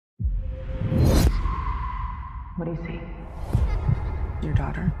What do you see? Your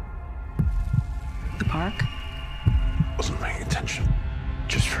daughter? The park? Wasn't paying attention.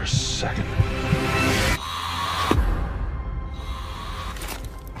 Just for a second.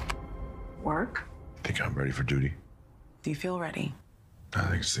 Work? Think I'm ready for duty? Do you feel ready? I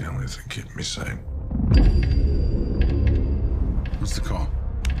think it's the only thing keeping me sane. What's the call?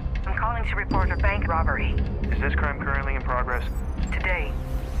 I'm calling to report a bank robbery. Is this crime currently in progress? Today.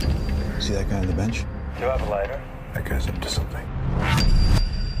 See that guy on the bench? Do you have a lighter? That guy's up to something.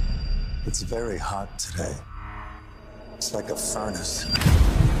 It's very hot today. It's like a furnace.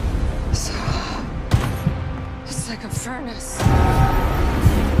 It's like a furnace.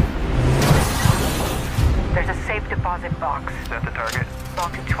 There's a safe deposit box. Is that the target?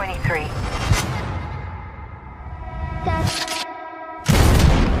 Box 23.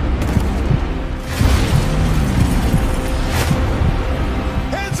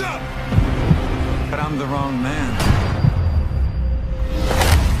 Hands up! But I'm the wrong man.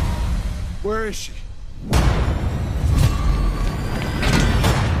 Where is she?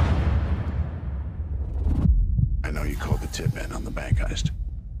 I know you called the tip in on the bank heist.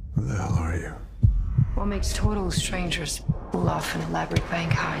 Who the hell are you? What makes total strangers pull off an elaborate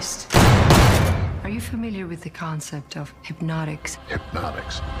bank heist? Are you familiar with the concept of hypnotics?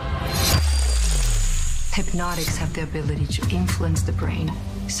 HYPNOTIC. Hypnotics have the ability to influence the brain,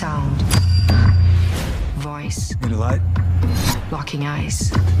 sound, voice, Need a light? locking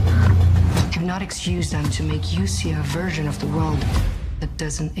eyes. Hypnotics use them to make you see a version of the world that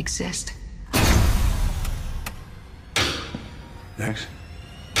doesn't exist. Next.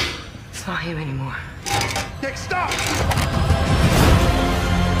 It's not him anymore. Nick, stop!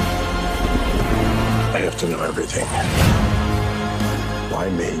 I have to know everything. Why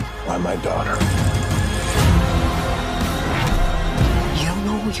me? Why my daughter? You don't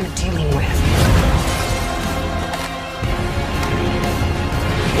know who you're dealing with.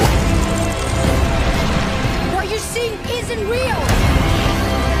 What you're seeing isn't real!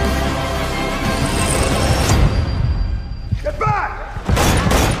 Get back!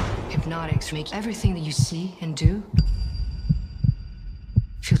 Hypnotics make everything that you see and do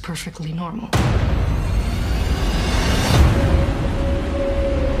feel perfectly normal.